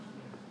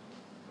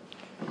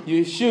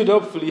you should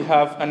hopefully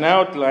have an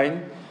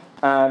outline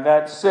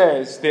that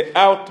says the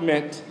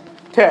ultimate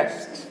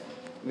test.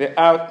 The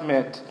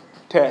ultimate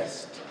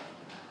test.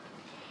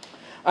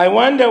 I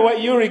wonder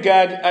what you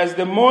regard as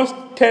the most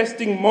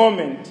testing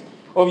moment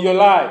of your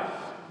life.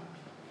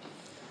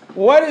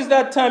 What is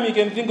that time you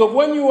can think of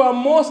when you are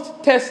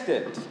most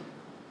tested?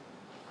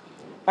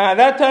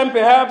 That time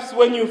perhaps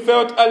when you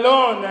felt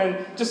alone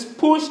and just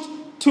pushed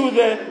to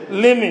the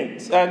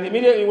limit. And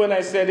immediately when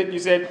I said it, you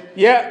said,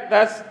 yeah,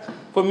 that's,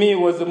 for me,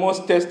 was the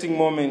most testing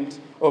moment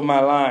of my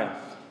life.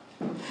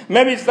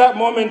 Maybe it's that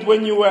moment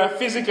when you were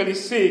physically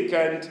sick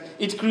and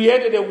it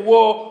created a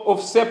wall of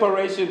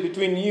separation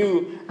between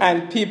you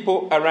and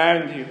people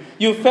around you.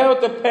 You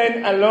felt the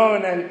pain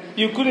alone and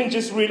you couldn't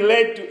just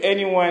relate to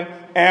anyone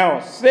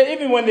else.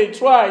 Even when they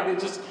tried, they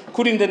just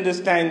couldn't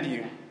understand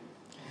you.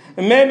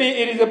 And maybe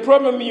it is a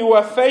problem you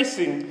are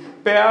facing,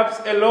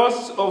 perhaps a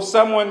loss of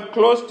someone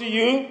close to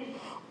you,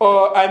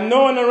 or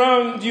no one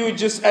around you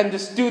just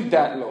understood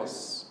that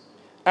loss.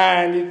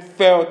 And it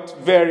felt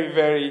very,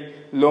 very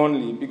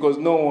lonely because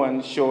no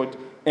one showed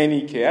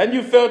any care. And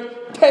you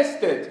felt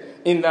tested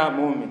in that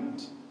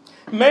moment.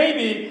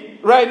 Maybe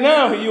right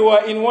now you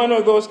are in one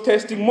of those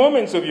testing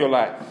moments of your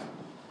life.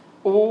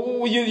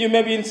 You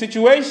may be in a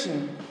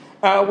situation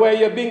where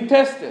you're being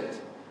tested.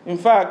 In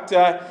fact,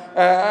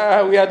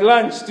 we had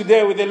lunch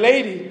today with a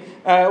lady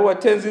who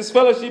attends this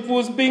fellowship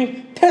who's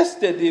being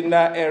tested in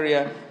that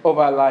area of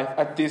our life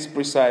at this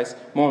precise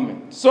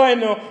moment. So I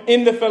know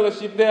in the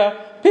fellowship there are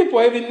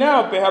people even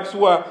now perhaps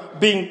who are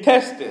being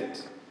tested.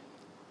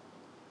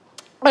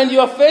 And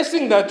you are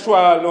facing that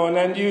trial alone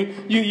and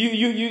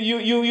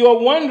you are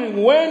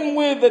wondering, when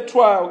will the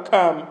trial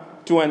come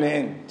to an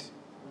end?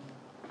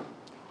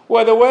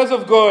 Well, the words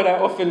of God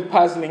are often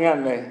puzzling,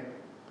 aren't they?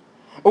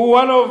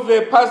 One of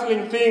the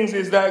puzzling things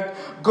is that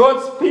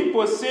God's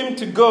people seem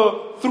to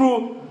go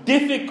through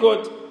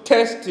difficult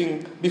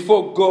testing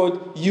before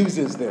God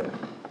uses them.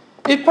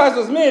 It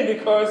puzzles me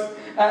because,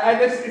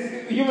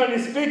 humanly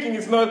speaking,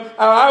 it's not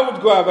how I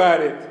would go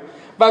about it.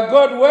 But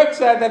God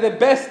works out that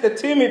the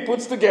team He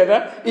puts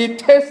together, He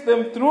tests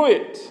them through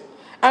it.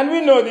 And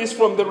we know this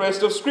from the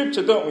rest of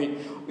Scripture, don't we?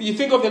 You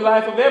think of the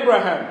life of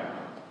Abraham.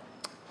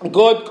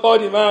 God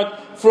called him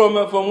out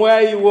from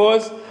where he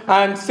was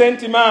and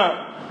sent him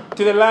out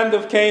to the land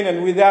of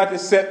Canaan without a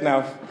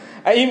sat-nav.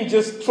 Him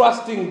just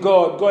trusting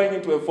God, going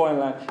into a foreign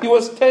land. He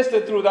was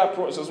tested through that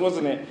process,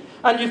 wasn't it?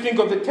 And you think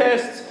of the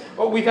tests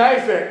with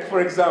Isaac,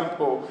 for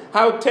example,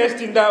 how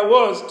testing that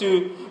was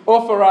to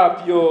offer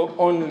up your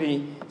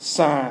only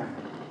son.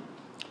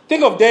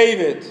 Think of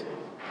David.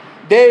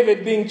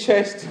 David being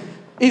chased.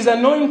 He's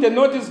anointed.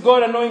 Notice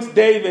God anoints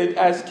David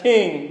as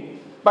king.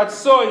 But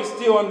Saul is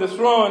still on the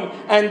throne.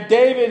 And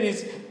David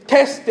is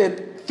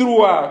tested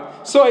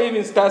throughout. Saul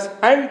even starts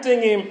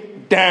hunting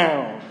him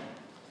down.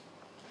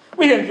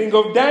 We can think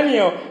of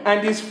Daniel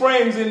and his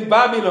friends in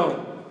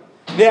Babylon.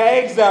 They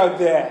are exiled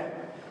there.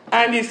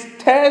 And it's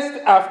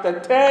test after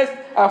test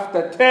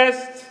after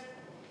test.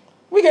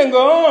 We can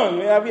go on.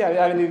 We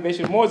haven't even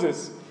mentioned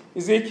Moses,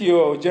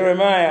 Ezekiel,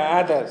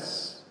 Jeremiah,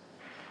 others.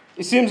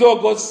 It seems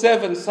all God's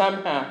servants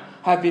somehow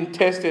have been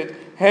tested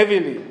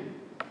heavily.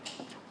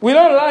 We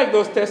don't like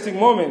those testing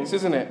moments,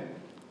 isn't it?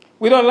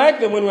 We don't like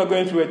them when we're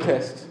going through a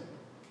test.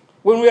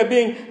 When we are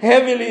being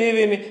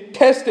heavily even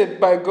tested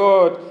by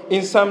God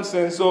in some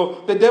sense,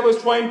 or the devil is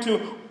trying to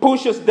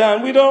push us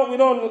down. We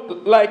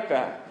don't like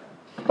that.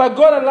 But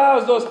God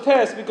allows those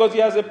tests because He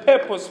has a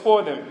purpose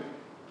for them.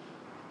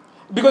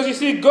 Because you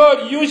see,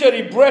 God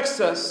usually breaks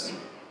us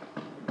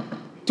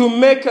to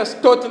make us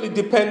totally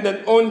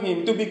dependent on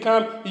Him, to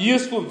become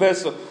useful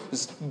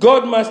vessels.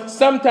 God must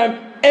sometimes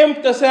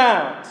empty us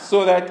out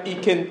so that He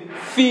can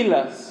fill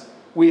us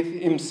with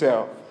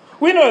Himself.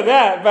 We know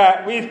that,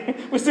 but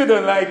we still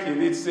don't like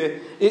it.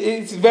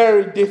 It's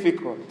very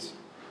difficult.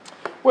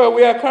 Well,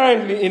 we are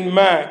currently in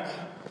Mark,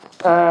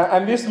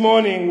 and this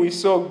morning we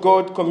saw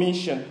God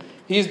commission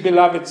His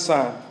beloved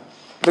Son,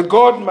 the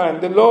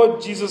God-man, the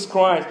Lord Jesus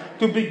Christ,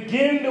 to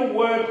begin the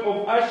work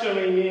of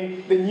ushering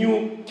in the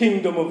new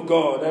kingdom of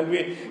God.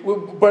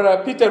 And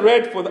Brother Peter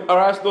read for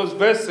us those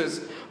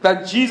verses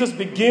that Jesus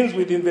begins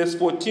with in verse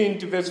 14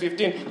 to verse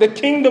 15. The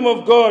kingdom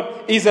of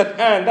God is at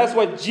hand. That's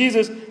what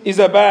Jesus is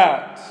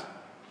about.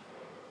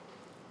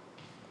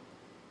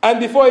 And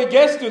before he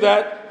gets to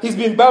that, he's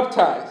been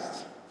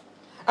baptized.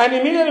 And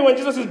immediately when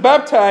Jesus is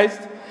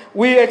baptized,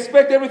 we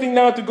expect everything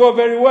now to go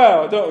very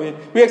well, don't we?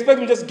 We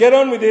expect him to just get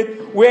on with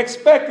it. We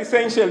expect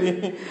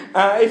essentially,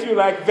 if you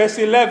like, verse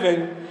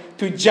 11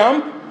 to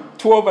jump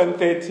 12 and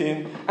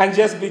 13 and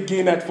just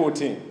begin at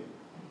 14.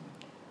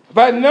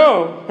 But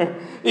no,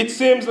 it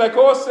seems like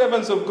all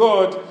servants of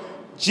God,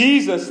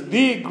 Jesus,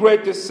 the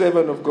greatest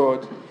servant of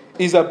God,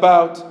 is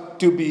about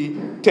to be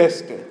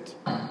tested.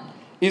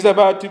 He's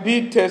about to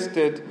be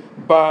tested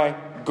by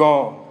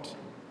God.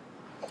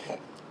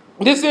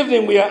 This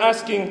evening we are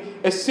asking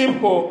a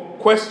simple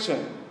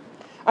question.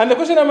 And the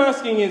question I'm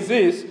asking is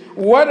this: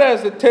 what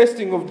does the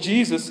testing of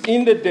Jesus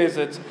in the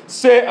desert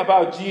say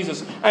about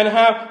Jesus and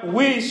how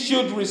we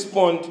should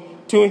respond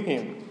to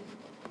Him?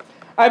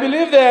 I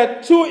believe there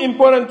are two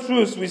important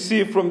truths we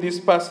see from this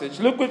passage.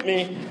 Look with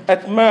me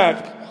at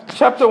Mark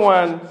chapter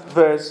 1,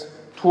 verse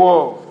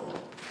 12.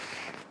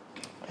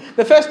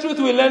 The first truth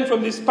we learn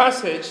from this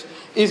passage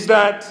is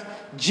that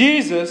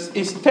Jesus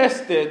is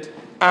tested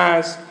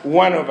as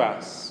one of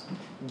us.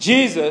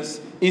 Jesus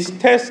is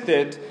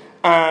tested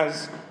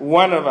as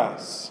one of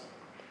us.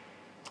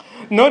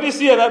 Notice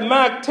here that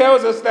Mark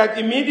tells us that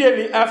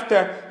immediately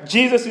after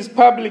Jesus is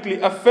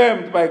publicly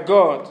affirmed by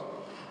God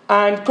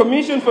and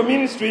commissioned for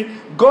ministry,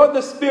 God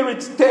the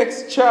Spirit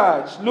takes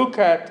charge. Look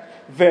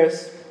at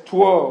verse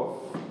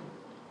 12.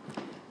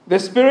 The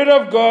Spirit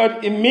of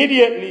God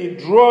immediately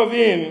drove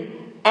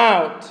him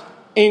out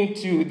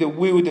into the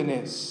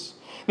wilderness.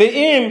 The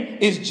him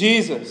is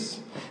Jesus.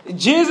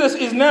 Jesus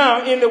is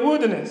now in the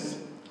wilderness.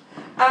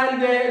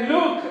 And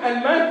Luke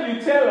and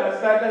Matthew tell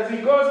us that as he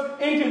goes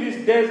into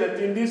this desert,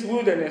 in this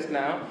wilderness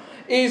now,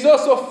 he's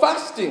also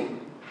fasting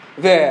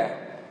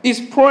there.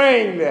 He's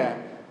praying there.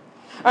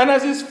 And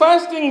as he's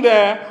fasting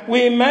there,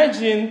 we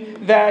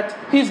imagine that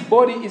his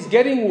body is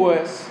getting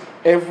worse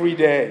every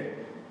day.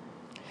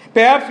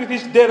 Perhaps with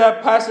each day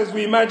that passes,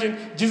 we imagine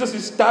Jesus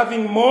is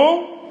starving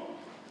more.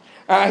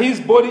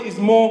 His body is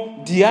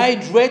more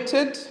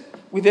dehydrated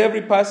with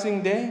every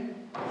passing day.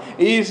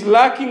 He is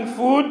lacking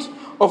food,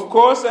 of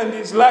course, and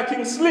he's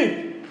lacking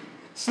sleep.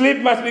 Sleep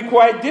must be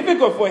quite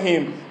difficult for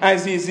him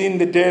as he's in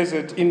the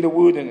desert, in the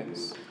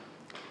wilderness.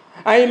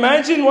 I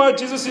imagine while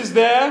Jesus is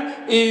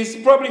there, he's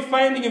probably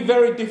finding it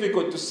very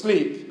difficult to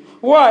sleep.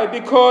 Why?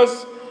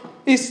 Because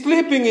he's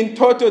sleeping in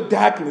total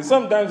darkness.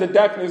 Sometimes the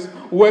darkness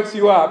wakes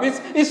you up.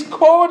 It's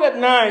cold at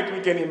night,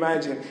 we can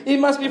imagine. It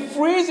must be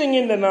freezing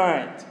in the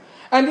night.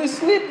 And his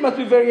sleep must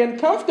be very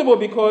uncomfortable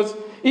because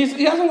he's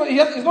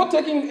not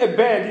taking a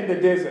bed in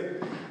the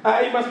desert.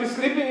 He must be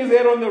sleeping his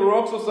head on the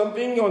rocks or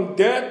something, on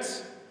dirt.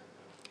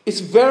 It's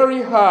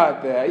very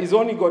hard there. He's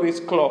only got his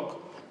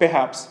clock,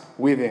 perhaps,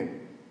 with him.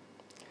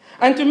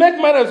 And to make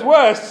matters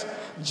worse,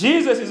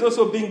 Jesus is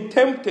also being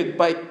tempted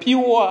by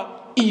pure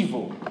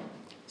evil,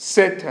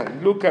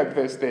 Satan. Look at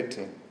verse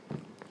 13.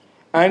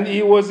 And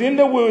he was in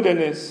the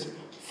wilderness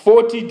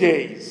 40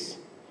 days,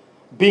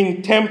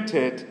 being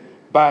tempted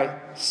by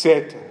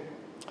Satan.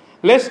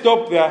 Let's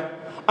stop there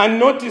and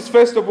notice,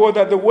 first of all,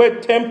 that the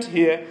word tempt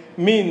here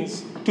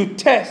means to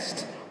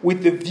test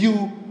with the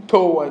view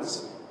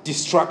towards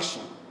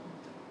destruction.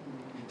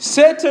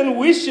 Satan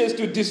wishes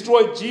to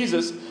destroy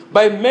Jesus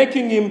by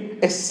making him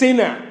a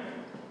sinner.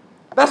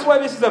 That's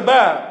what this is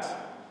about.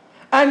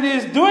 And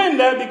he's doing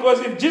that because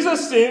if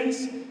Jesus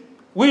sins,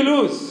 we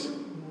lose.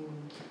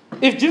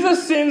 If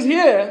Jesus sins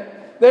here,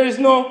 there is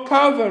no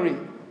Calvary.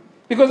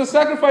 Because the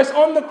sacrifice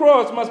on the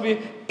cross must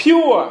be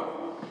pure.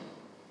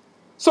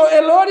 So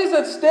a lot is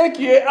at stake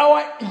here.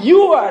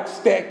 You are at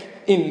stake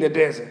in the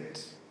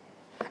desert.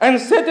 And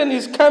Satan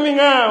is coming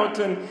out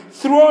and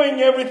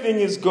throwing everything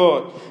he's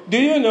got. Do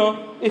you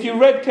know, if you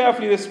read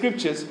carefully the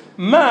scriptures,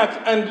 Mark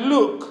and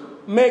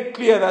Luke make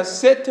clear that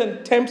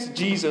Satan tempts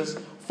Jesus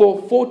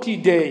for 40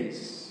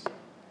 days.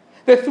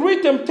 The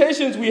three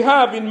temptations we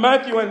have in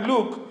Matthew and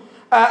Luke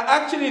are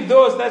actually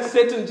those that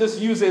Satan just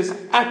uses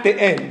at the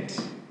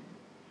end.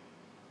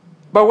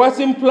 But what's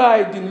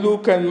implied in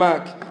Luke and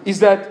Mark is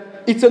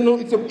that it's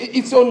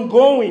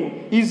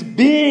ongoing. He's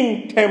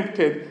being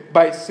tempted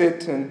by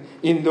Satan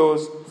in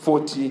those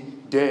 40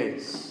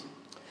 days.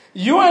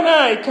 You and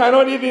I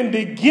cannot even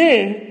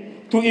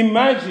begin to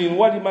imagine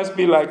what it must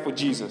be like for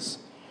Jesus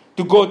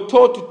to go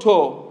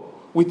toe-to-toe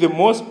with the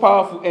most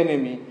powerful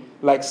enemy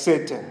like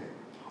Satan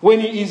when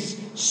he is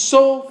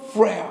so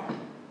frail.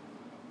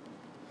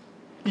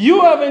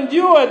 You have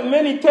endured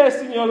many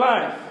tests in your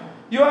life.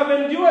 You have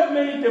endured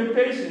many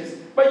temptations,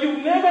 but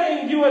you've never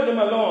endured them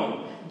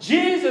alone.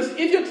 Jesus,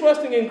 if you're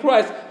trusting in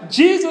Christ,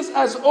 Jesus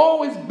has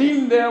always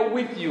been there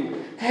with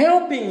you,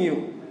 helping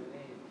you.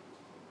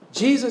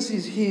 Jesus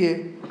is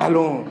here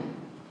alone.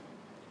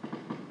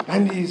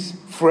 And he's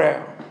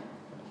frail.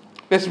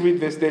 Let's read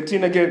verse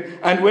 13 again.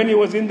 And when he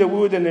was in the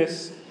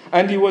wilderness,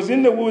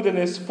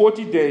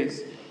 40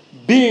 days,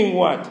 being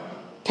what?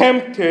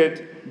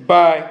 Tempted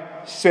by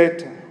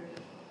Satan.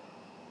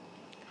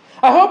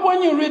 I hope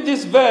when you read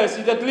this verse,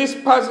 it at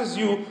least puzzles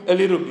you a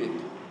little bit.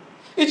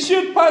 It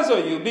should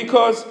puzzle you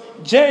because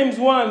James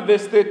 1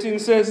 verse 13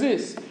 says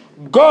this: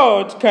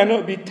 God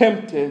cannot be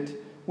tempted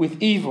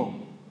with evil.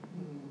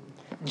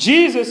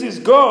 Jesus is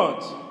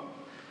God.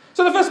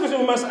 So the first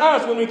question we must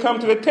ask when we come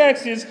to the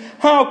text is,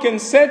 how can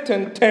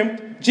Satan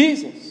tempt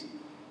Jesus?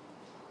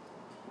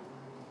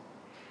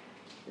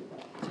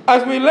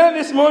 As we learned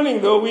this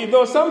morning, though, we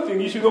know something.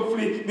 You should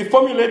hopefully be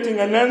formulating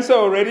an answer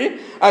already.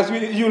 As we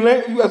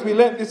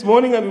learned this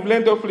morning, and we've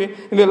learned hopefully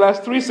in the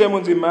last 3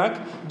 sermons in Mark,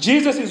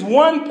 Jesus is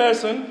one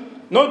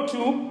person, not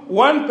two,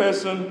 one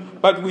person,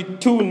 but with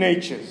two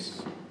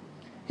natures.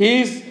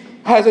 He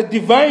has a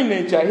divine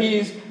nature. He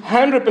is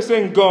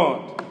 100%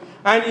 God.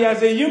 And he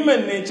has a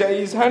human nature. He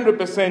is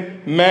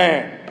 100%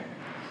 man.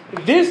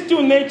 These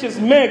two natures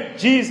make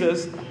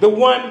Jesus the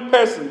one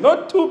person,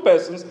 not two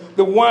persons,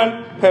 the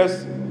one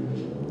person.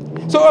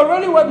 So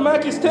really what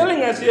Mark is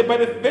telling us here, by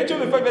the virtue of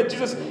the fact that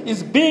Jesus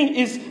is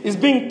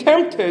being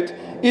tempted,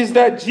 is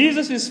that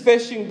Jesus is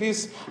facing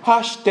this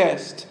harsh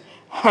test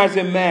as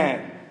a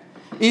man.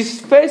 He's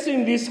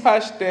facing this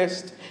harsh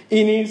test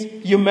in his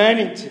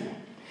humanity.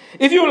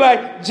 If you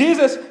like,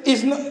 Jesus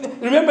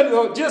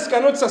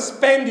cannot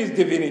suspend his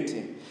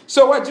divinity.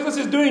 So what Jesus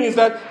is doing is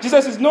that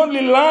Jesus is not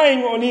relying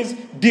on his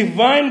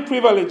divine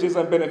privileges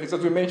and benefits,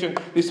 as we mentioned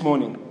this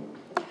morning.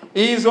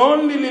 He is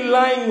only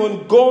relying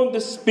on God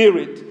the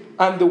Spirit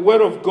and the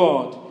Word of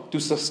God to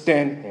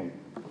sustain him.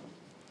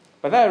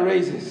 But that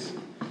raises,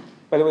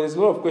 by the way, there's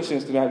a lot of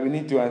questions tonight we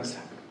need to answer.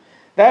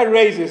 That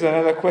raises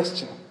another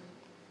question.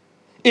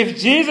 If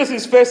Jesus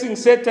is facing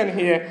Satan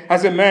here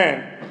as a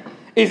man,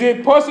 is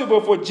it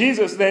possible for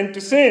Jesus then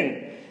to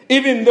sin,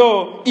 even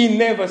though he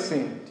never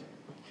sinned?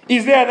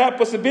 Is there that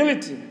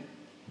possibility?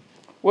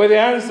 Well, the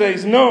answer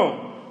is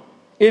no.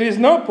 It is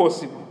not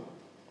possible.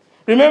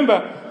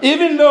 Remember,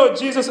 even though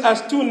Jesus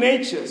has two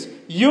natures,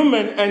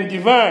 human and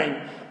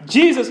divine,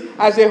 Jesus,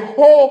 as a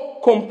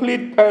whole,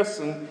 complete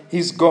person,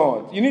 is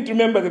God. You need to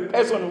remember the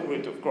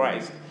personhood of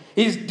Christ.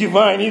 He's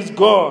divine, he's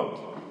God.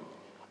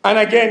 And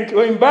again,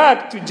 going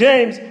back to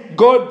James,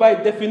 God by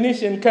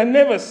definition can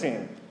never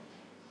sin.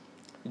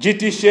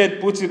 G.T.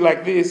 Shedd puts it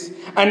like this: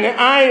 an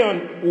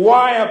iron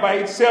wire by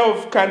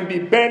itself can be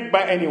bent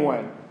by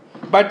anyone.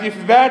 But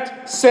if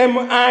that same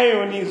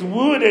iron is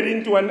wounded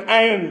into an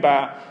iron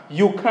bar,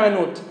 you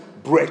cannot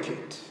break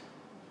it.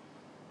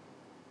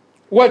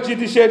 What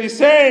G.T. Shedd is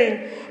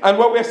saying, and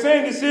what we're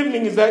saying this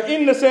evening, is that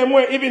in the same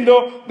way, even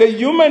though the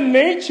human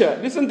nature,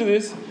 listen to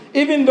this,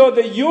 even though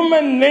the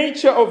human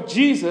nature of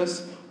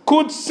Jesus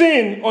could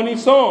sin on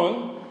its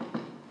own,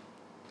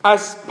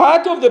 as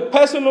part of the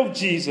person of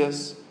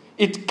Jesus,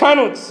 it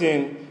cannot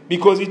sin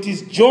because it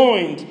is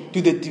joined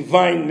to the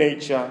divine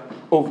nature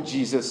of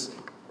Jesus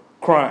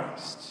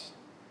Christ.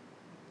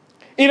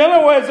 In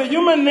other words, the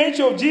human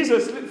nature of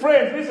Jesus,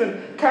 friends,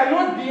 listen,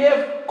 cannot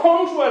behave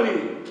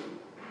contrary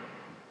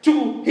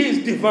to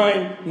his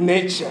divine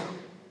nature.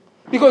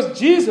 Because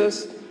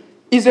Jesus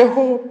is a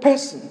whole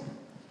person.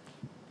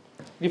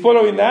 You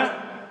following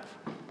that?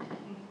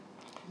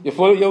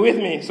 You're with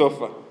me so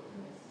far?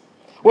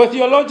 Well,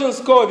 theologians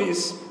call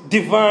this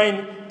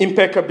divine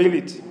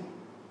impeccability.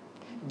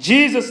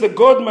 Jesus, the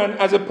God-man,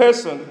 as a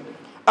person,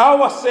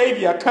 our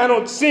Savior,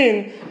 cannot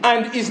sin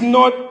and is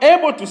not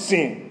able to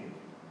sin.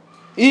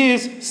 He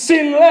is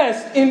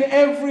sinless in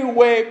every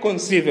way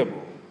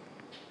conceivable.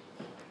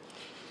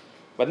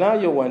 But now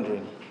you're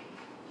wondering,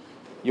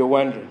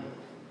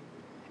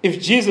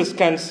 if Jesus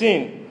can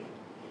sin,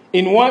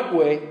 in what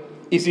way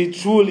is he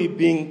truly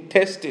being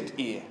tested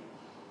here?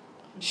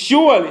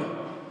 Surely,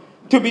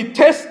 to be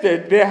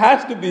tested, there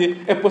has to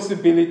be a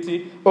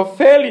possibility of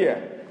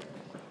failure.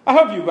 I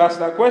hope you've asked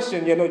that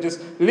question, just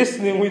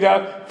listening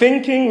without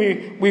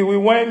thinking. We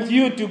want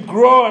you to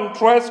grow and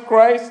trust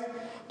Christ,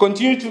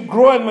 continue to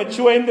grow and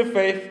mature in the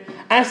faith,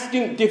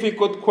 asking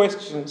difficult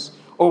questions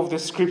of the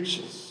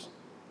Scriptures.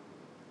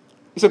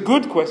 It's a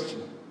good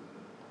question.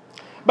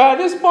 But at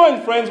this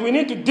point, friends, we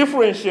need to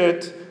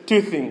differentiate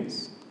two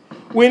things.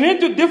 We need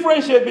to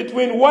differentiate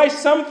between why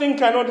something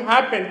cannot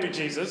happen to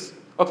Jesus,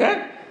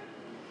 okay?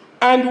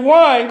 And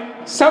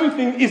why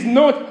something is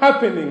not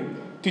happening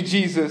to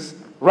Jesus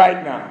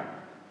right now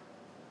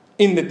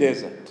in the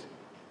desert.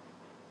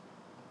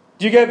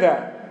 Do you get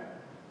that?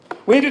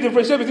 We need to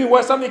differentiate between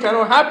why something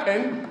cannot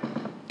happen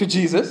to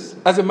Jesus,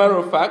 as a matter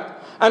of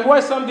fact, and why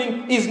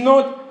something is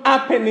not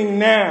happening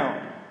now.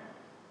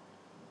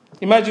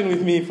 Imagine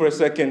with me for a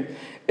second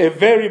a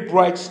very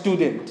bright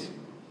student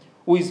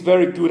who is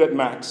very good at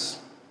maths.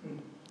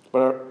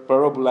 Rob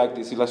will like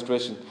this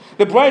illustration.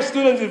 The bright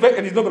student is very,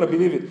 and he's not going to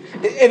believe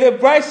it. The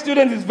bright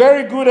student is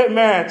very good at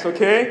maths,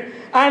 okay?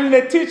 And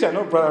the teacher,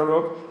 not Brother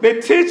Rob,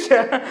 the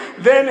teacher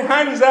then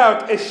hands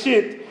out a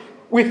sheet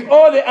with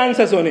all the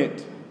answers on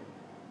it.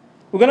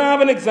 We're going to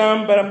have an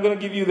exam, but I'm going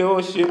to give you the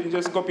whole sheet. You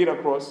just copy it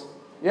across.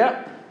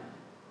 Yeah?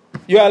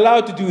 You're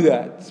allowed to do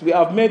that. We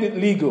have made it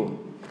legal.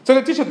 So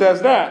the teacher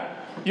does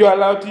that. You're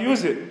allowed to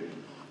use it.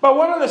 But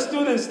one of the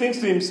students thinks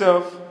to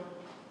himself,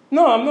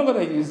 no, I'm not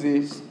going to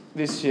use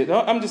this sheet.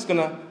 I'm just going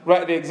to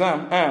write the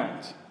exam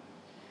out.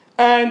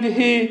 And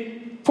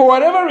he, for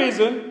whatever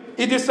reason,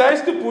 he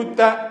decides to put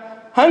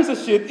that answer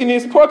sheet in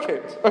his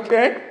pocket,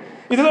 okay?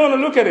 He doesn't want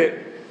to look at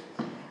it.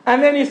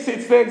 And then he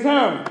sits the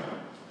exam.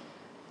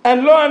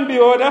 And lo and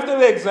behold, after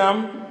the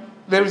exam,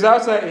 the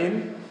results are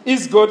in,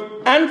 he's got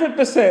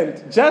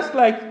 100%, just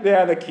like the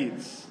other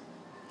kids.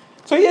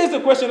 So here's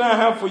the question I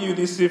have for you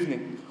this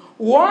evening.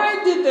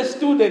 Why did the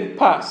student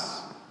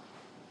pass?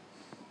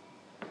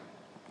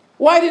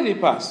 Why did he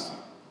pass?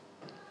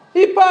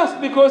 He passed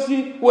because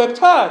he worked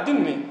hard,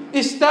 didn't he?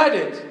 He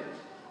studied.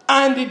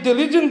 And he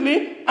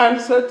diligently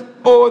answered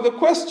all the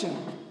questions.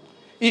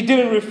 He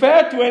didn't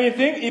refer to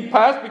anything. He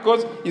passed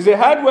because he's a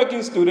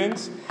hard-working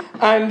student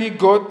and he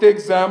got the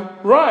exam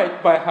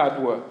right by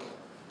hard work.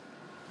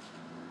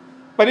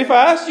 But if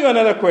I ask you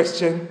another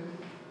question,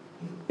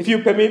 if you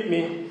permit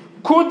me,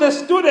 could the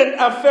student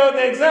have failed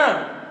the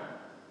exam?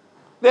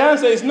 The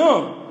answer is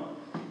no.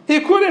 He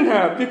couldn't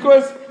have,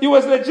 because he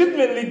was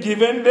legitimately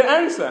given the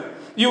answer.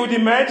 You would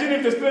imagine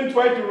if the student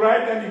tried to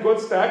write and he got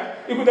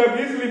stuck, he could have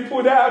easily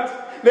pulled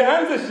out the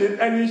answer sheet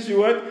and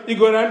ensured he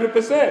got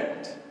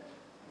 100%.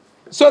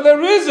 So the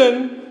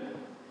reason,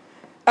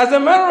 as a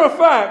matter of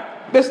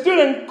fact, the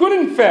student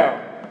couldn't fail.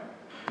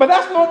 But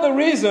that's not the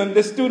reason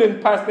the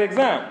student passed the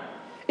exam.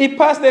 He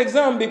passed the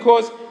exam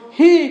because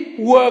he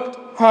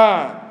worked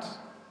hard.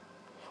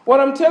 What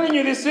I'm telling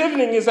you this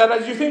evening is that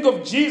as you think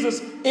of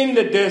Jesus in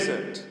the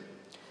desert,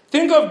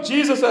 think of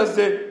Jesus as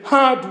the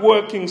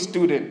hard-working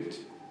student.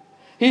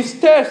 His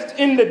test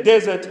in the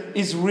desert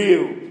is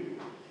real.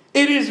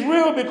 It is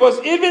real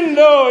because even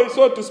though,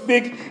 so to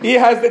speak, he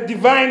has the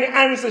divine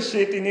answer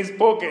sheet in his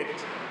pocket,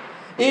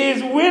 he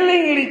is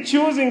willingly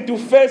choosing to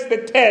face the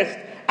test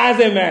as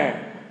a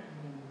man.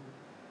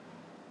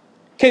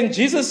 Can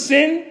Jesus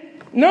sin?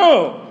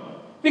 No,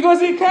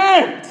 because he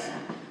can't.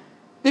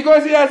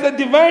 Because he has a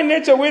divine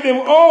nature with him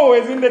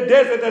always in the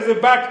desert as a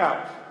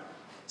backup,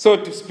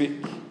 so to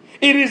speak.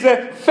 It is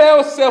a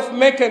fail-safe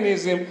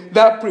mechanism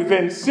that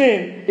prevents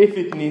sin if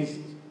it needs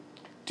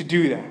to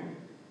do that.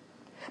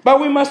 But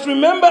we must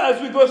remember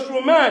as we go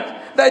through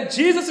Mark that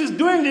Jesus is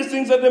doing these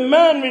things as a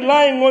man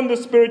relying on the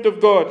Spirit of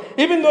God.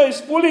 Even though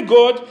he's fully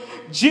God,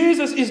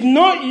 Jesus is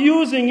not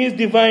using his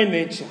divine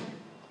nature.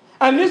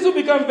 And this will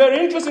become very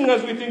interesting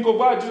as we think of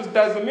how Jesus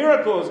does the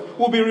miracles.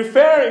 We'll be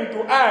referring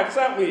to Acts,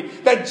 aren't we?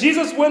 That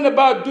Jesus went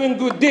about doing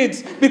good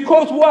deeds.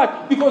 Because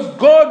what? Because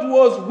God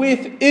was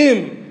with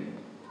him,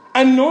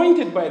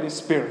 anointed by the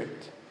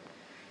Spirit.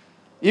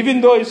 Even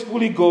though he's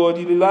fully God,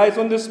 he relies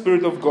on the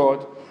Spirit of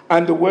God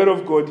and the Word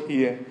of God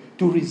here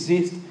to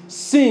resist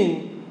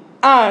sin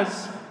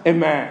as a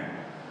man.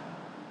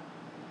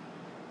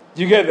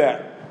 Do you get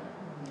that?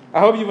 I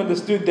hope you've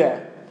understood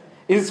that.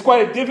 It's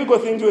quite a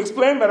difficult thing to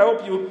explain, but I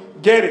hope you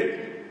get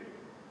it.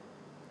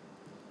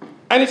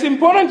 And it's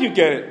important you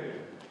get it.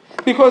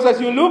 Because as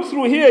you look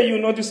through here, you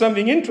notice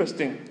something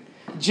interesting.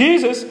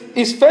 Jesus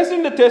is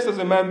facing the test as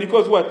a man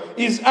because what?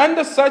 He's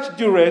under such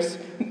duress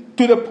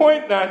to the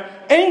point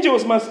that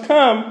angels must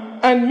come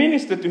and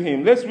minister to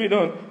him. Let's read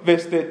on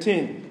verse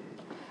 13.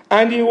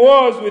 And he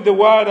was with the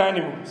wild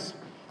animals,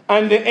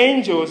 and the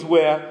angels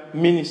were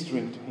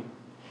ministering to him.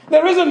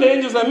 The reason the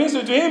angels are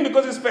ministering to him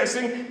because he's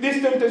facing this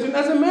temptation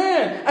as a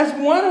man, as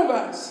one of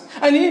us.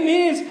 And he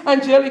needs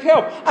angelic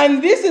help.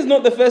 And this is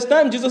not the first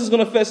time Jesus is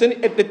going to face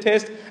the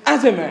test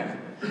as a man.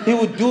 He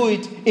would do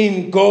it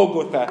in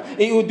Golgotha.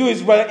 He would do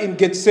it in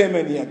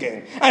Gethsemane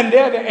again. And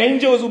there the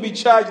angels will be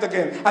charged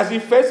again as he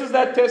faces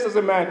that test as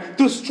a man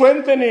to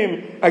strengthen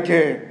him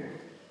again.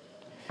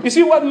 You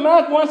see, what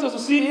Mark wants us to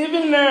see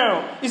even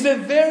now is a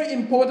very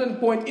important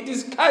point. It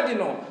is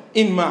cardinal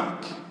in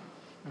Mark.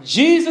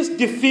 Jesus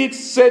defeats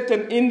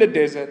Satan in the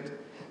desert,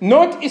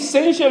 not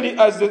essentially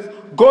as the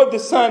God the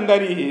Son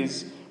that he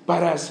is,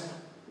 but as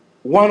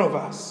one of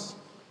us,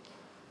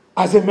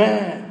 as a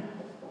man,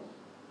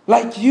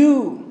 like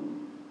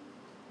you,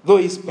 though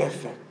he's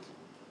perfect.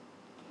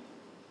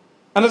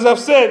 And as I've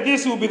said,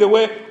 this will be the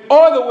way,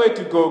 all the way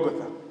to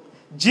Golgotha.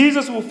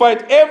 Jesus will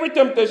fight every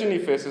temptation he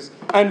faces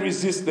and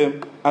resist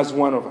them as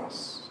one of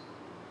us.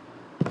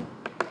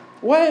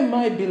 Why am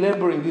I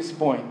belaboring this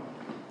point?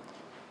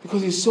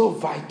 Because it's so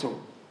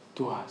vital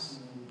to us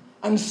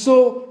and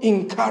so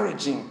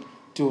encouraging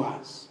to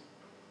us.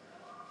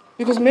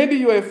 Because maybe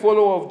you are a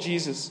follower of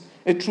Jesus,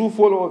 a true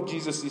follower of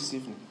Jesus this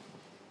evening.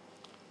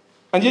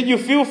 And yet you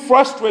feel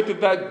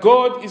frustrated that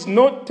God is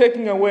not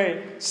taking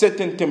away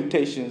certain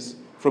temptations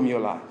from your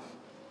life.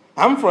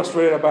 I'm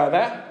frustrated about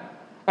that.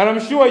 And I'm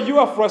sure you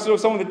are frustrated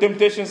with some of the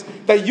temptations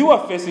that you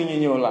are facing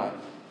in your life.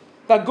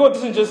 That God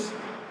doesn't just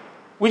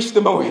wish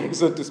them away,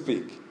 so to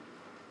speak.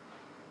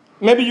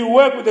 Maybe you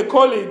work with a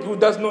colleague who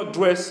does not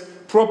dress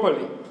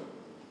properly.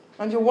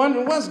 And you're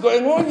wondering, what's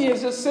going on here?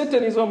 It's just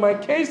Satan is on my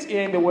case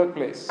here in the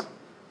workplace.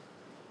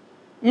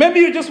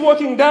 Maybe you're just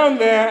walking down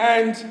there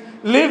and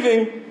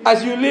living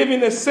as you live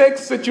in a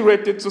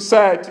sex-saturated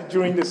society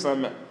during the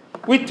summer,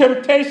 with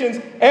temptations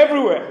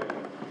everywhere.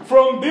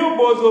 From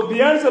billboards or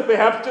Beyonce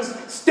perhaps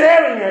just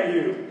staring at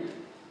you.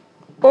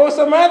 Or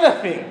some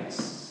other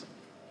things.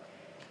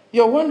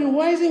 You're wondering,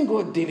 why isn't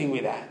God dealing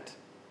with that?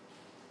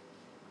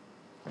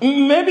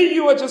 Maybe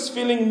you are just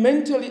feeling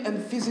mentally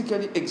and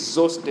physically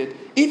exhausted,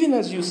 even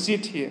as you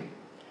sit here.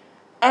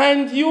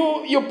 And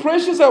your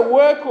pressures at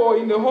work or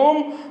in the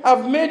home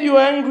have made you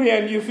angry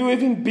and you feel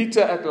even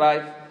bitter at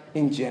life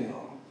in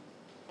general.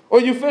 Or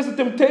you face the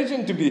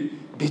temptation to be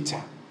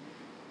bitter.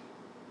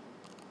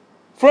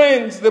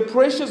 Friends, the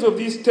pressures of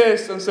these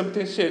tests and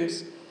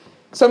temptations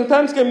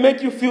sometimes can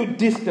make you feel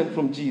distant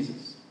from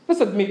Jesus.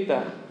 Let's admit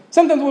that.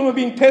 Sometimes when we're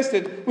being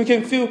tested, we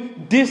can feel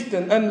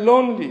distant and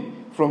lonely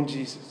from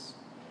Jesus.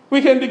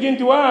 We can begin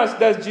to ask,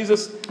 does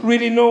Jesus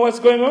really know what's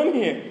going on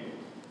here?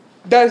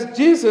 Does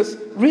Jesus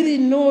really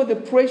know the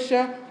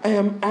pressure I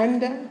am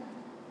under?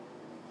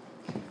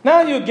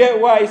 Now you get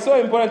why it's so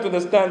important to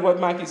understand what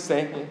Mark is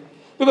saying here.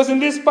 Because in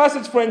this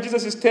passage, friend,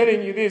 Jesus is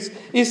telling you this.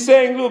 He's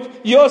saying, look,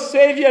 your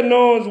Savior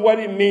knows what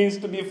it means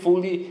to be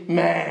fully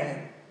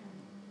man.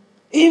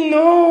 He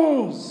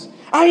knows.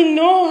 I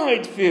know how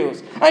it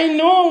feels. I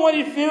know what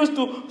it feels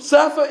to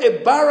suffer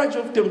a barrage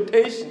of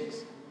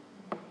temptations.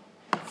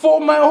 For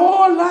my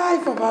whole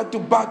life, I've had to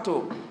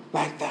battle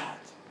like that.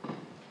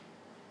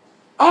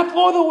 Up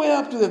all the way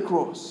up to the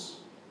cross.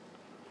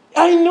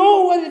 I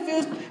know what it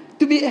feels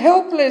to be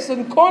helpless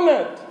and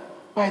cornered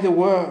by the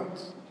world.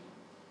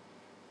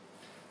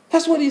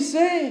 That's what he's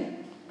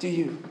saying to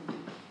you.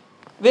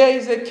 There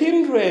is a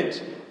kindred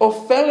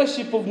of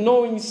fellowship of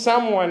knowing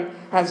someone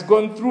has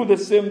gone through the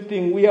same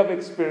thing we have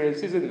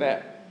experienced, isn't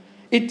there?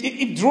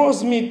 It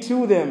draws me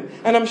to them.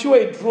 And I'm sure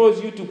it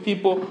draws you to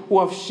people who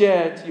have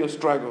shared your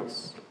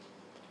struggles.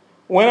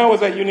 When I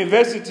was at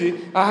university,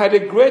 I had a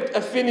great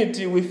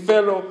affinity with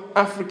fellow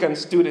African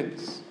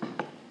students.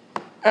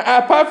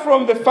 Apart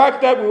from the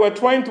fact that we were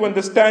trying to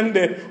understand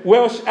the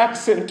Welsh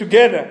accent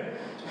together,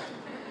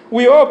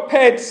 we all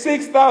paid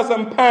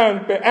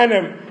 £6,000 per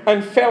annum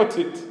and felt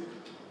it.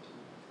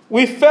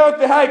 We felt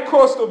the high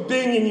cost of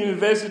being in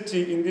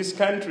university in this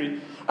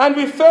country. And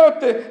we felt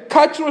the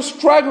cultural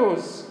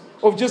struggles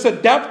of just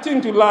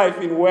adapting to life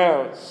in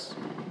Wales.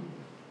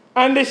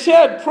 And the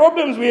shared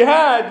problems we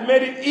had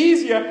made it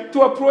easier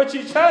to approach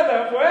each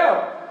other for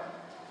help.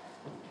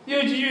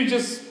 You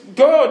just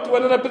go to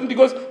another person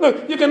because,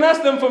 look, you can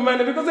ask them for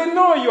money because they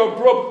know you're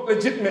broke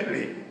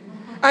legitimately.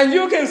 And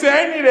you can say,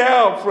 I need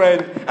help,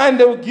 friend. And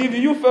they'll give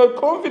you. You feel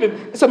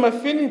confident. It's an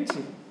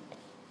affinity.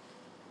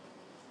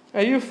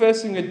 Are you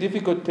facing a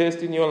difficult test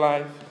in your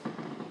life?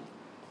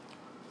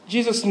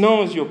 Jesus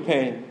knows your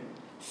pain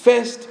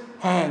first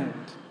hand.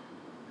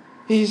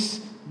 He's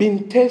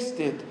been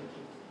tested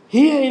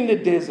here in the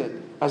desert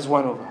as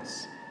one of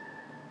us.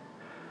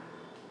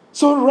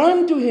 So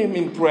run to him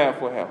in prayer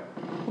for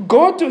help.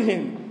 Go to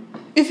him.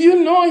 If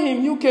you know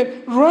him, you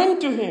can run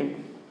to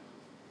him.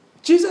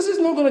 Jesus is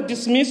not going to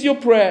dismiss your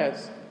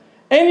prayers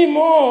any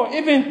more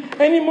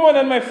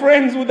than my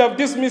friends would have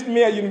dismissed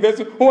me at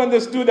university who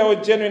understood I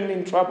was genuinely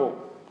in trouble.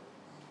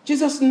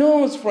 Jesus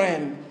knows,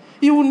 friend.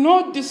 He will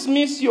not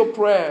dismiss your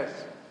prayers.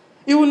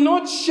 He will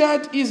not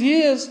shut his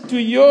ears to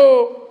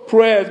your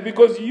prayers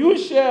because you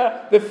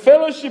share the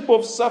fellowship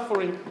of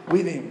suffering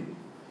with him.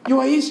 You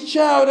are his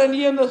child and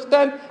he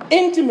understands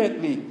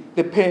intimately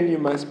the pain you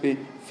must be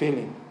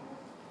feeling.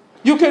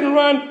 You can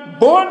run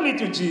boldly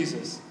to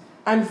Jesus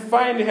and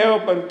find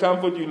help and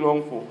comfort you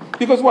long for.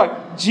 Because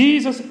what?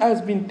 Jesus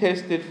has been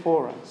tested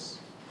for us.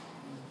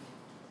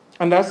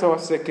 And that's our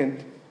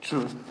second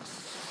truth.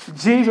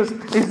 Jesus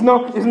is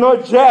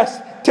not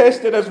just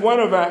tested as one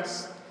of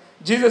us.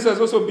 Jesus has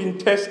also been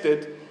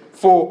tested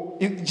for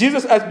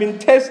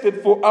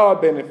our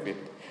benefit.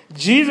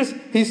 Jesus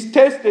is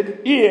tested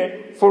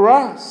here for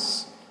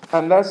us.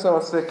 And that's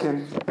our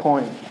second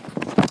point.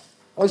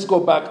 Let's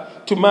go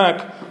back to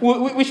Mark.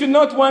 We should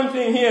note one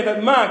thing here,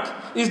 that Mark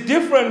is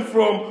different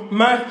from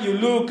Matthew,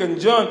 Luke, and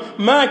John.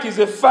 Mark is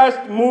a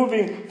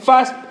fast-moving,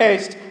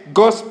 fast-paced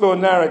gospel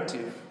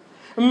narrative.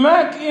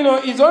 Mark,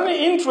 is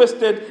only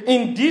interested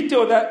in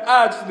detail that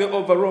adds to the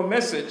overall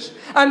message.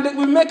 And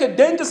we make a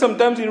danger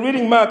sometimes in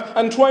reading Mark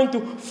and trying to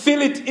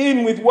fill it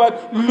in with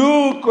what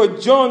Luke or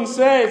John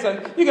says.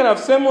 And you can have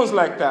sermons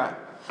like that.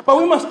 But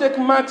we must take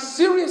Mark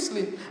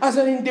seriously as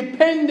an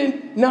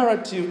independent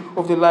narrative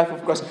of the life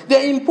of Christ.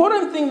 The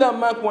important thing that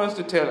Mark wants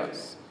to tell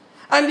us.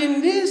 And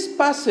in this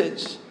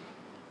passage,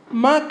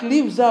 Mark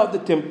leaves out the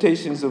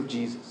temptations of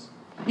Jesus.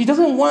 He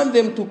doesn't want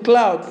them to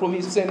cloud from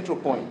his central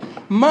point.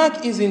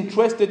 Mark is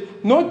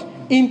interested not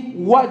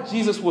in what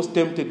Jesus was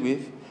tempted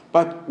with,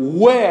 but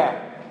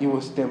where he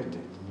was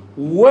tempted.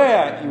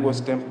 Where he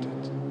was tempted.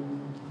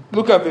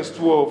 Look at verse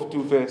 12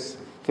 to verse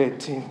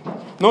 13.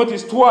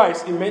 Notice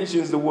twice he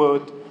mentions the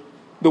word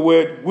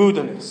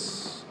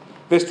wilderness.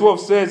 Verse 12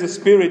 says the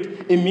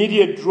Spirit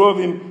immediately drove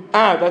him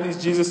out, that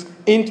is Jesus,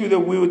 into the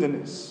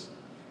wilderness.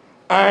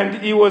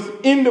 And he was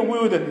in the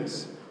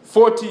wilderness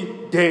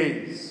 40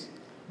 days,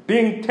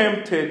 being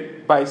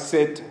tempted by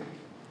Satan.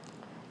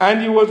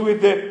 And he was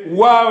with the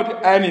wild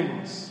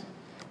animals,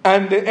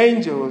 and the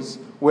angels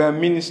were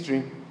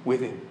ministering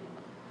with him,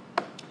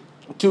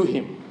 to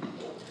him.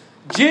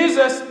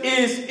 Jesus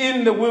is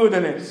in the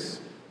wilderness.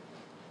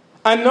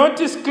 And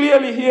notice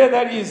clearly here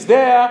that he's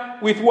there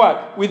with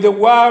what? With the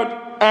wild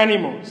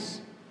animals.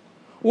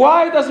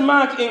 Why does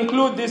Mark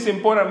include this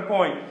important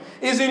point?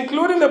 He's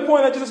including the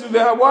point that Jesus is with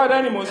the wild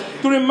animals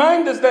to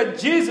remind us that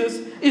Jesus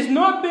is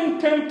not being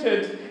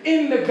tempted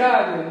in the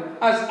garden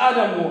as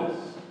Adam was.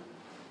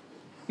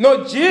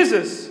 No,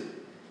 Jesus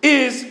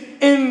is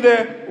in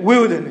the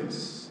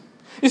wilderness.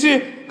 You see,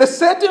 the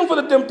setting for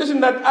the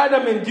temptation that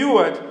Adam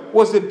endured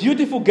was a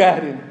beautiful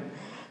garden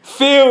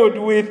filled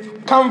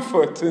with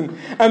comfort and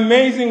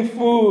amazing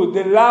food,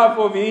 the love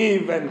of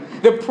Eve and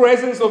the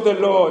presence of the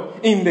Lord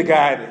in the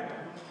garden.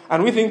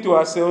 And we think to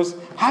ourselves,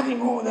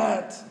 having all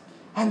that,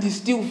 and he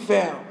still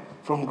fell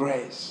from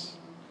grace.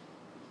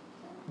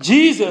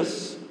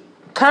 Jesus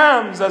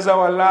comes as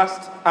our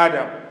last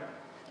Adam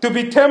to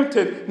be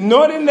tempted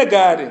not in the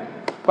garden,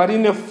 but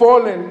in a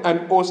fallen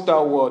and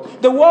hostile world.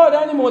 The wild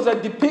animals are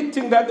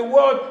depicting that the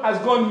world has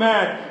gone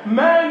mad.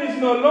 Man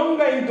is no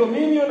longer in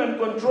dominion and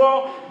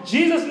control.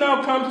 Jesus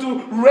now comes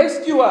to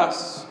rescue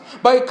us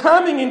by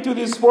coming into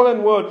this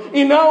fallen world,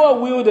 in our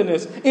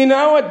wilderness, in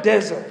our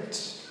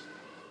desert.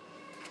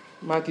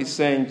 Mark is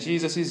saying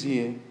Jesus is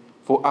here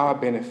for our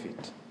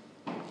benefit.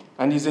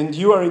 And he's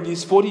enduring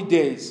these 40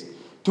 days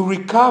to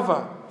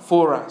recover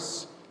for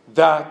us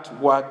that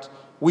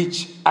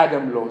which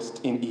Adam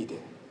lost in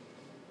Eden.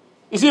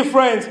 You see,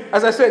 friends,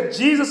 as I said,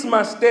 Jesus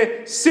must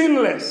stay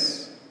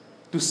sinless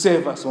to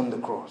save us on the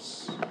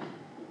cross.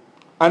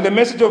 And the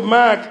message of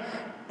Mark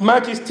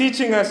is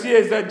teaching us here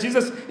is that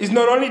Jesus is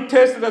not only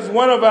tested as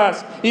one of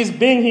us, he's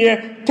being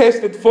here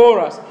tested for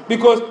us.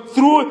 Because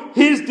through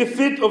his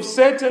defeat of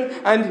Satan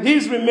and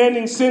his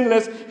remaining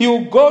sinless, he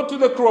will go to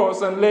the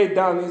cross and lay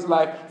down his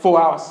life for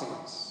our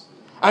sins.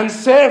 And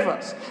save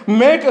us,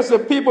 make us a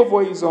people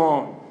for his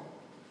own.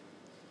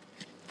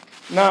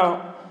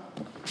 Now,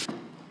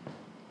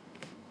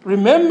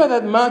 remember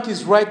that Mark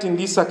is writing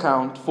this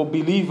account for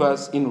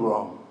believers in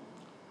Rome.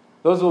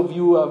 Those of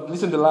you who have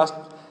listened to the last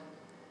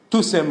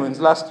 2 sermons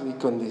last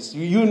week on this,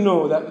 you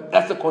know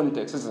that's the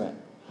context, isn't it?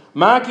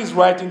 Mark is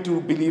writing to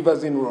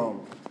believers in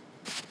Rome.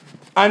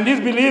 And these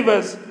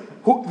believers,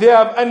 they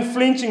have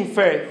unflinching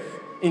faith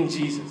in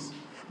Jesus.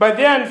 But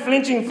their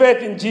unflinching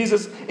faith in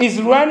Jesus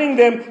is running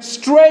them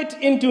straight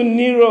into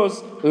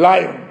Nero's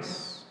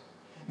lions.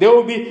 They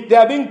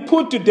are being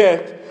put to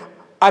death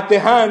at the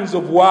hands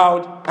of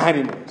wild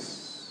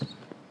animals.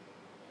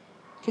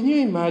 Can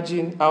you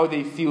imagine how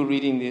they feel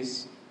reading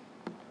this?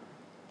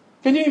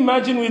 Can you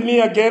imagine with me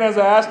again, as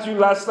I asked you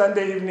last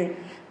Sunday evening,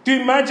 to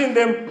imagine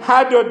them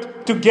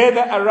huddled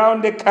together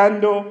around a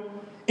candle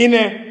in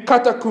a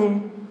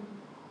catacomb,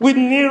 with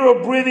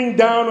Nero breathing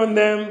down on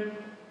them,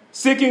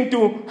 seeking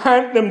to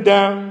hunt them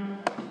down.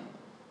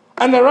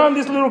 And around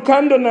this little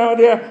candle now,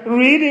 they are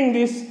reading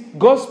this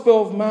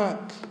Gospel of Mark.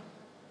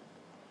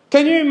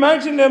 Can you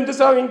imagine them, just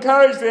how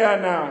encouraged they are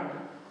now,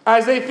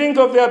 as they think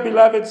of their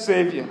beloved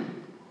Savior?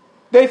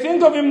 They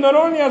think of him not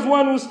only as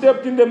one who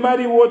stepped in the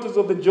muddy waters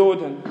of the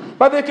Jordan,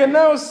 but they can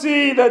now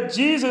see that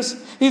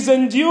Jesus is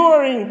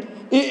endured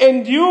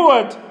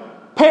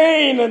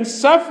pain and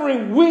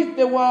suffering with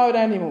the wild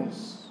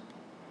animals.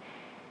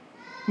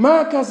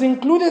 Mark has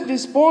included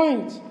this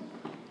point.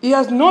 He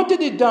has noted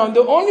it down,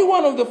 the only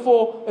one of the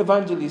 4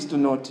 evangelists to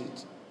note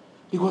it,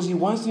 because he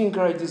wants to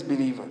encourage these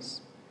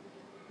believers.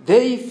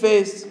 They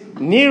face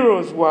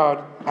Nero's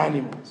wild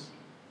animals,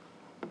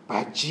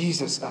 but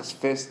Jesus has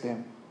faced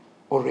them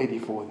already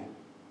for them.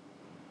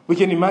 We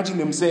can imagine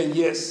them saying,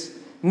 yes,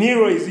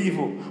 Nero is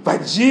evil,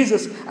 but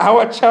Jesus,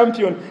 our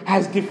champion,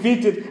 has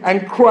defeated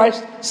and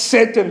crushed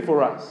Satan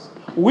for us.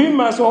 We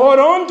must hold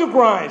on to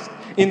Christ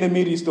in the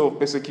midst of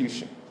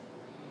persecution.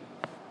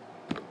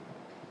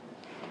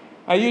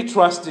 Are you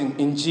trusting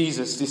in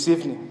Jesus this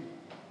evening?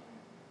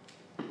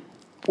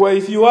 Well,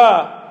 if you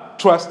are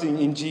trusting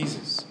in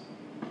Jesus,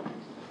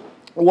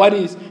 what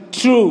is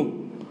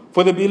true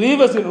for the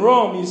believers in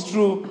Rome is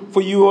true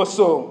for you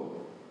also.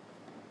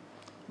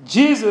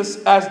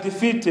 Jesus has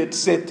defeated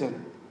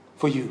Satan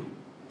for you.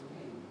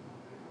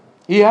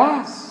 He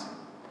has.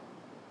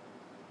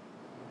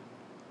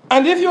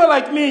 And if you are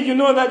like me, you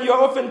know that you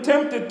are often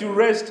tempted to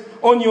rest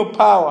on your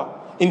power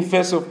in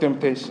face of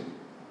temptation.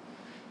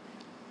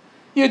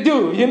 You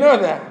do, you know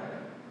that.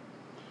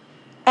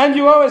 And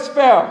you always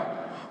fail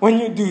when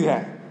you do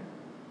that.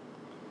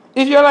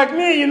 If you're like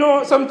me, you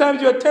know,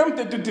 sometimes you're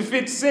tempted to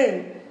defeat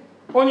sin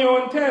on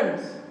your own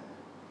terms.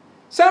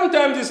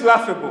 Sometimes it's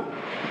laughable.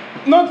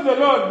 Not to the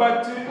Lord,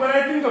 but when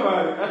I think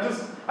about it,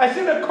 I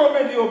see the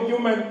comedy of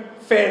human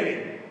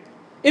failing.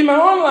 In my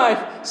own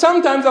life,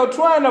 sometimes I'll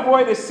try and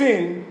avoid a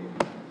sin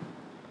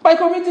by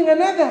committing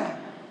another.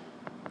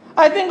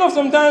 I think of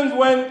sometimes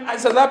when it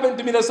has happened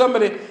to me that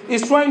somebody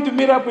is trying to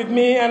meet up with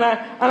me, and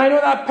I know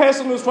that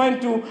person who's trying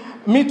to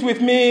meet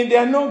with me, they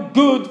are not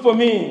good for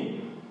me.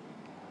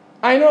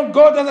 I know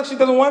God actually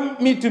doesn't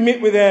want me to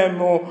meet with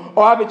them or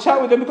have a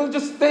chat with them,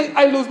 because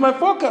I lose my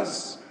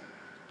focus.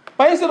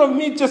 But instead of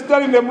me just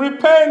telling them,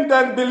 repent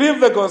and believe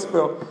the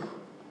gospel,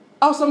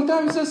 I'll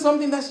sometimes say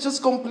something that's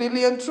just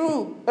completely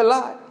untrue, a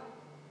lie.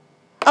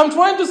 I'm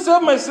trying to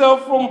save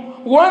myself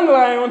from one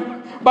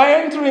lion by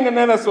entering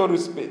another, so to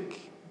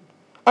speak.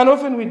 And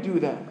often we do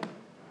that.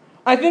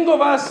 I think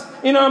of us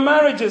in our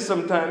marriages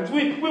sometimes.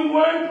 We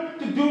want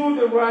to do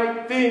the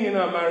right thing in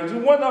our marriage. We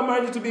want our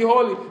marriage to be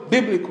holy,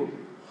 biblical.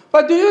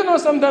 But do you know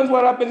sometimes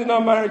what happens in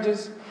our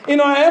marriages? In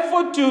our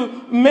effort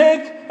to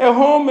make a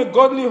home a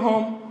godly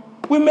home,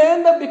 we may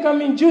end up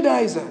becoming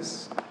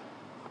Judaizers.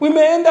 We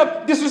may end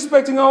up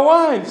disrespecting our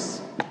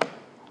wives.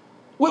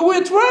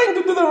 We're trying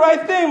to do the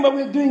right thing, but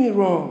we're doing it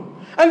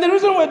wrong. And the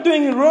reason we're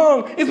doing it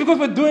wrong is because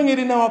we're doing it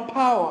in our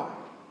power.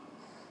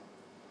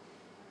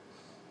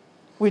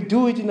 We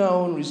do it in our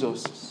own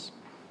resources.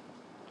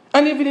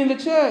 And even in the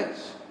church,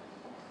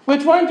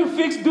 we're trying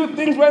to do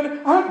things right.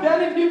 I've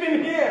done it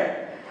even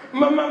here.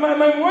 My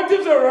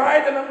motives are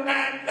right, and I'm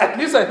not, at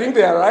least I think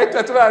they are right,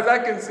 as far as I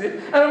can see.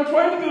 And I'm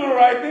trying to do the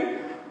right thing.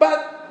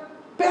 But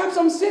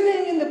some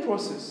sinning in the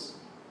process.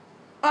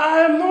 I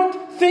am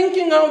not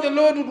thinking how the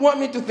Lord would want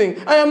me to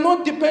think. I am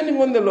not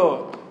depending on the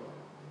Lord.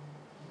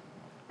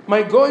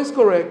 My goal is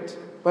correct,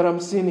 but I'm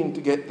sinning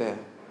to get there.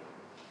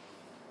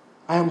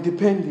 I am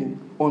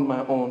depending on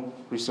my own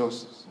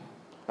resources.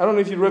 I don't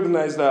know if you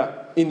recognize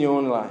that in your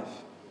own life.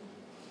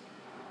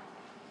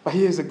 But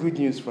here's the good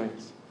news,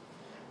 friends.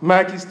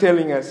 Mark is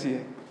telling us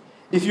here,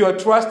 if you are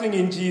trusting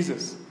in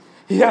Jesus,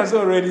 He has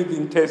already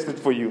been tested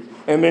for you.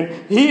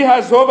 Amen. He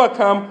has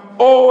overcome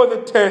all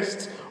the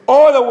tests,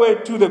 all the way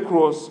to the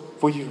cross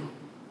for you.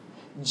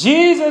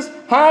 Jesus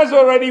has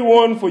already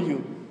won for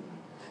you.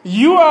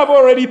 You have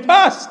already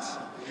passed.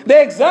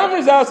 The exam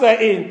results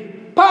are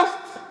in. Passed.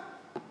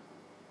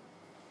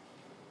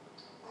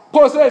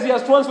 Paul says He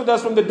has transferred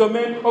us from the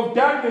domain of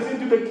darkness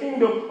into the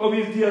kingdom of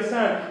His dear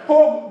Son.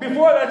 Paul,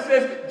 before that,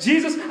 says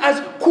Jesus has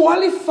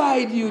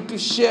qualified you to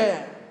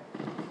share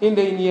in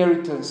the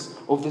inheritance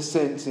of the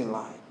saints in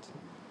light.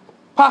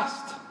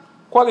 Past,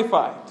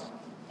 qualified.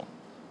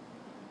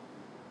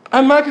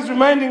 And Mark is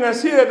reminding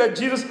us here that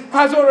Jesus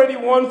has already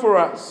won for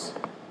us.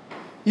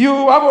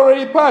 You have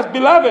already passed.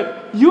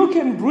 Beloved, you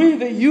can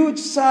breathe a huge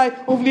sigh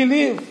of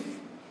relief.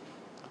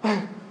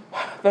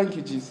 Thank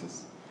you,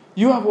 Jesus.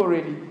 You have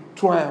already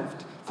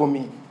triumphed for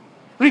me.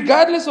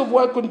 Regardless of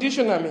what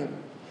condition I'm in.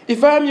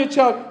 If I'm your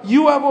child,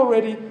 you have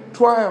already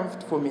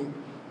triumphed for me.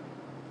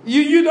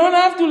 You don't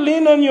have to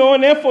lean on your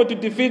own effort to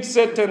defeat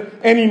Satan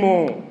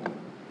anymore.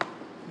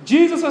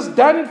 Jesus has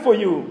done it for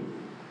you.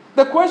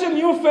 The question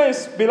you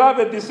face,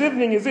 beloved, this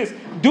evening is this.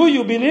 Do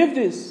you believe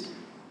this?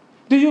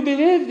 Do you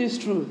believe this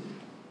truth?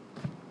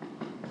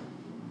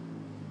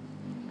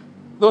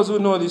 Those who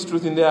know this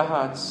truth in their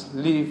hearts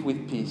live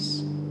with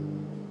peace.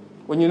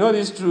 When you know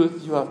this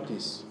truth, you have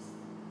peace.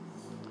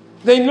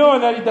 They know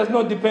that it does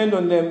not depend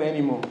on them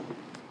anymore.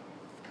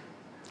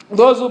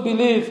 Those who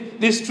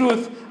believe this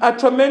truth are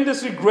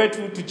tremendously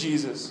grateful to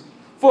Jesus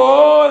for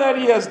all that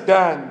He has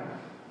done.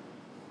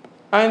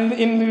 And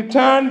in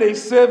return, they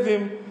serve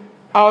Him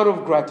out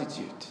of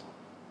gratitude.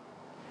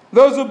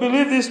 Those who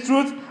believe this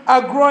truth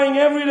are growing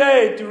every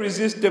day to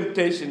resist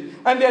temptation.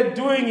 And they are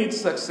doing it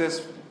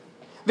successfully.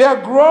 They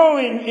are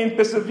growing in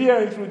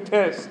persevering through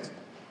tests.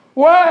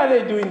 Why are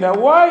they doing that?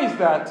 Why is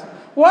that?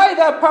 Why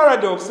that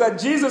paradox that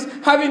Jesus,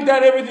 having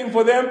done everything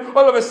for them,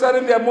 all of a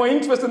sudden they are more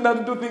interested now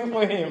to do things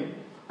for Him?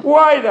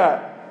 Why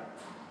that?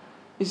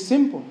 It's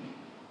simple.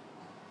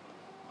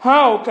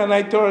 How can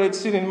I tolerate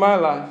sin in my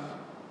life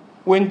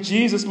when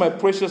Jesus, my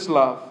precious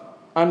love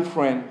and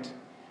friend,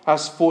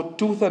 has fought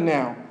tooth and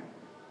nail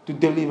to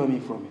deliver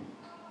me from it?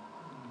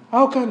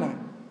 How can I?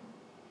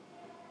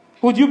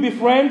 Would you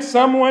befriend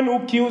someone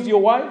who kills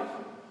your wife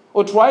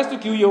or tries to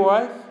kill your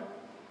wife?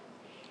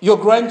 Your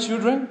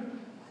grandchildren?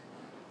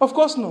 Of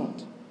course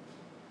not.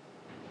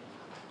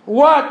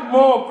 What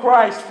more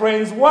Christ,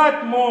 friends?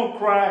 What more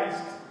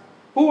Christ?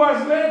 Who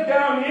has laid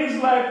down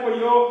His life for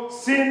your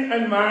sin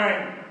and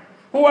mine?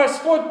 Who has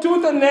fought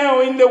tooth and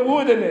nail in the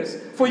wilderness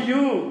for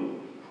you?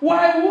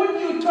 Why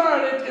would you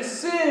tolerate a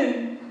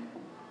sin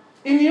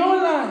in your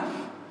life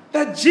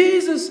that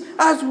Jesus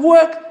has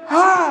worked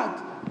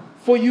hard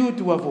for you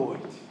to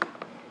avoid?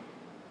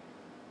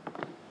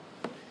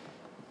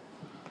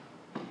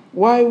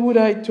 Why would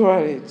I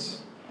tolerate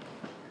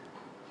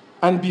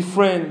and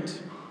befriend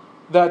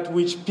that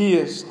which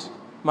pierced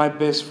my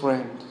best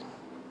friend?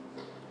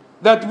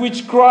 That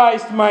which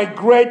Christ, my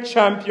great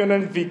champion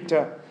and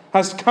victor,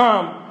 has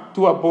come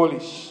to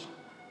abolish.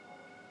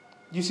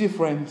 You see,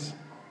 friends,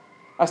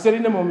 I said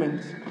in a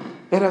moment,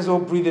 let us all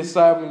breathe a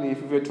sigh of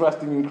relief if we're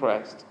trusting in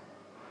Christ.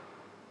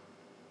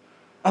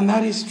 And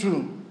that is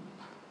true.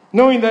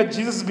 Knowing that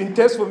Jesus has been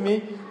tested for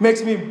me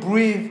makes me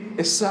breathe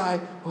a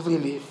sigh of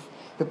relief.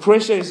 The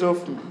pressure is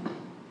off me.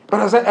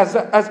 But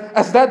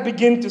as that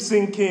begins to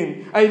sink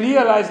in, I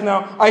realize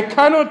now I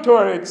cannot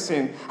tolerate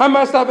sin. I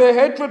must have a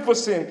hatred for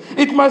sin.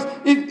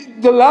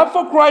 The love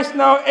for Christ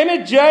now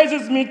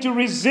energizes me to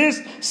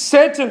resist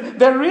Satan.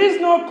 There is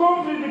no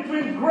conflict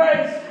between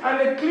grace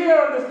and a clear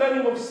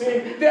understanding of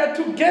sin. They are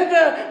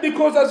together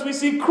because as we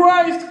see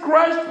Christ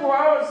crushed for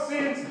our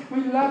sins,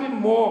 we love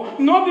Him more.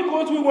 Not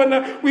because we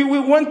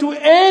want to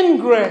end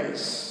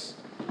grace,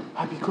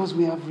 but because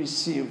we have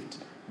received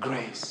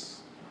grace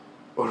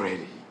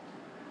already.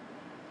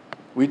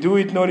 We do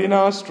it not in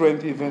our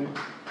strength even,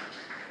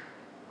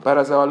 but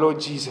as our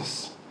Lord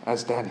Jesus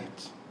has done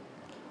it.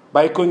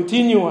 By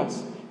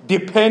continuous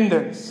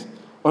dependence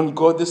on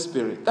God the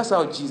Spirit. That's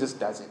how Jesus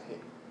does it here.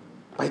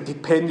 By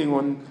depending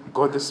on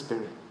God the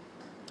Spirit.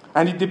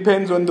 And He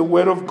depends on the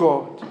Word of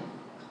God.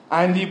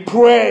 And He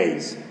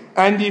prays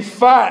and He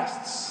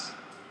fasts.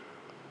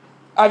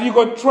 Have you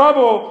got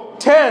trouble,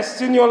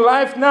 tests in your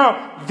life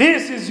now?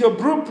 This is your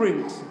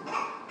blueprint.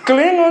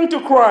 Cling on to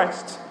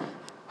Christ.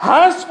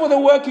 Ask for the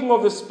working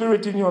of the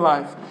Spirit in your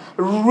life.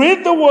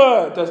 Read the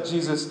Word as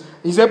Jesus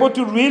is able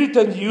to read it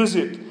and use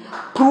it.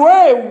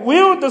 Pray,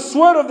 wield the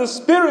sword of the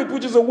Spirit,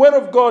 which is the Word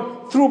of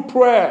God, through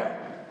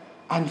prayer.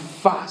 And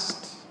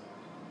fast.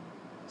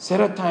 Set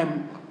a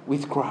time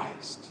with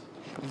Christ.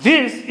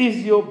 This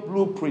is your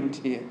blueprint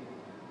here.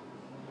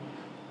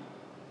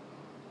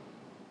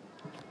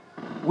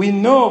 we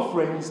know,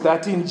 friends,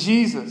 that in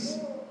Jesus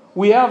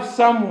we have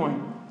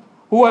someone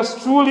who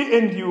has truly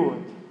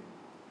endured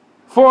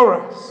for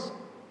us.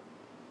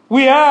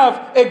 We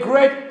have a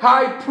great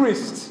high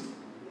priest,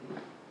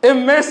 a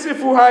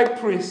merciful high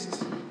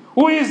priest,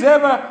 who is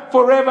ever,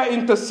 forever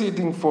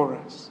interceding for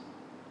us.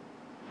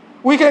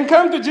 We can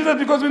come to Jesus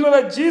because we know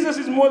that Jesus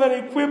is more than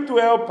equipped to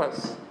help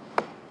us.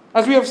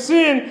 As we have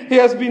seen, he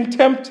has been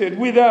tempted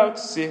without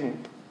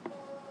sin.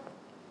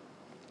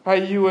 Are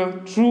you a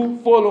true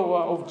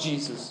follower of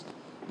Jesus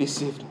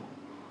this evening?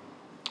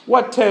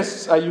 What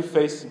tests are you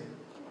facing?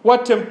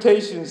 What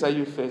temptations are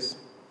you facing?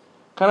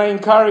 Can I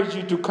encourage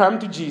you to come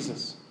to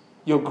Jesus,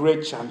 your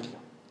great champion?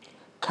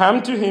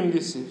 Come to him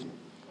this evening.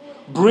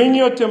 Bring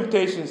your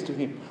temptations to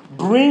him.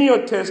 Bring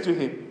your tests to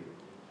him.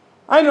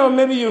 I know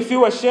maybe you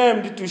feel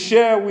ashamed to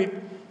share with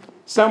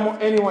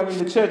anyone in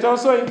the church. I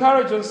also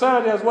encourage on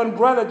Saturday, as one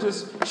brother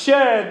just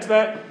shared,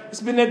 that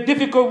it's been a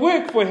difficult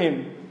week for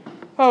him.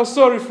 Oh, was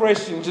so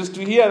refreshing just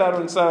to hear that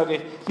on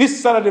Saturday.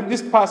 This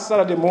past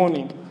Saturday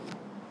morning.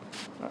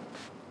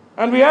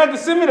 And we had the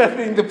similar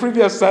thing the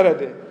previous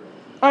Saturday.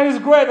 And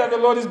it's great that the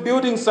Lord is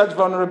building such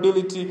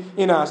vulnerability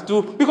in us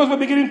too, because we're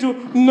beginning to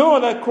know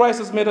that Christ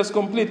has made us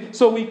complete.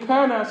 So we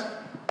can ask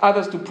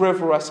others to pray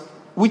for us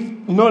with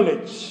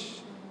knowledge.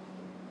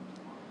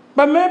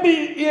 But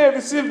maybe here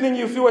this evening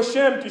you feel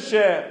ashamed to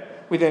share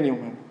with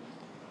anyone.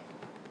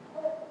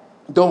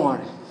 Don't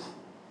worry.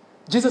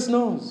 Jesus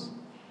knows.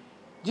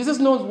 Jesus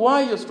knows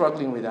why you're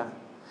struggling with that.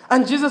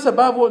 And Jesus,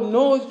 above all,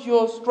 knows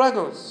your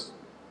struggles.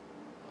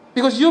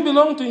 Because you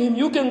belong to him.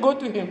 You can go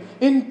to him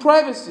in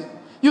privacy.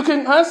 You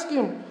can ask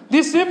him.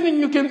 This evening,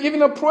 you can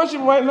even approach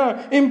him right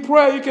now. In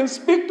prayer, you can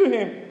speak to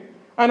him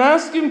and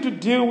ask him to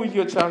deal with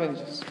your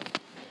challenges.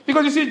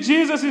 Because you see,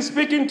 Jesus is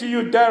speaking to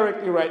you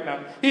directly right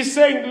now. He's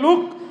saying,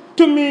 look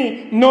to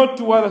me, not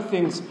to other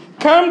things.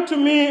 Come to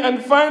me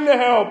and find the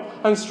help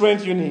and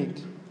strength you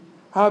need.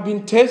 I've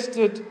been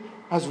tested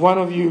as one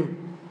of you,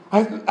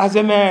 as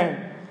a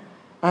man,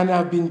 and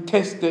I've been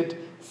tested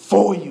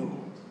for you.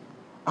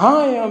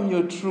 I am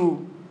your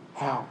true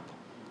help.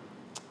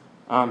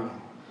 Amen.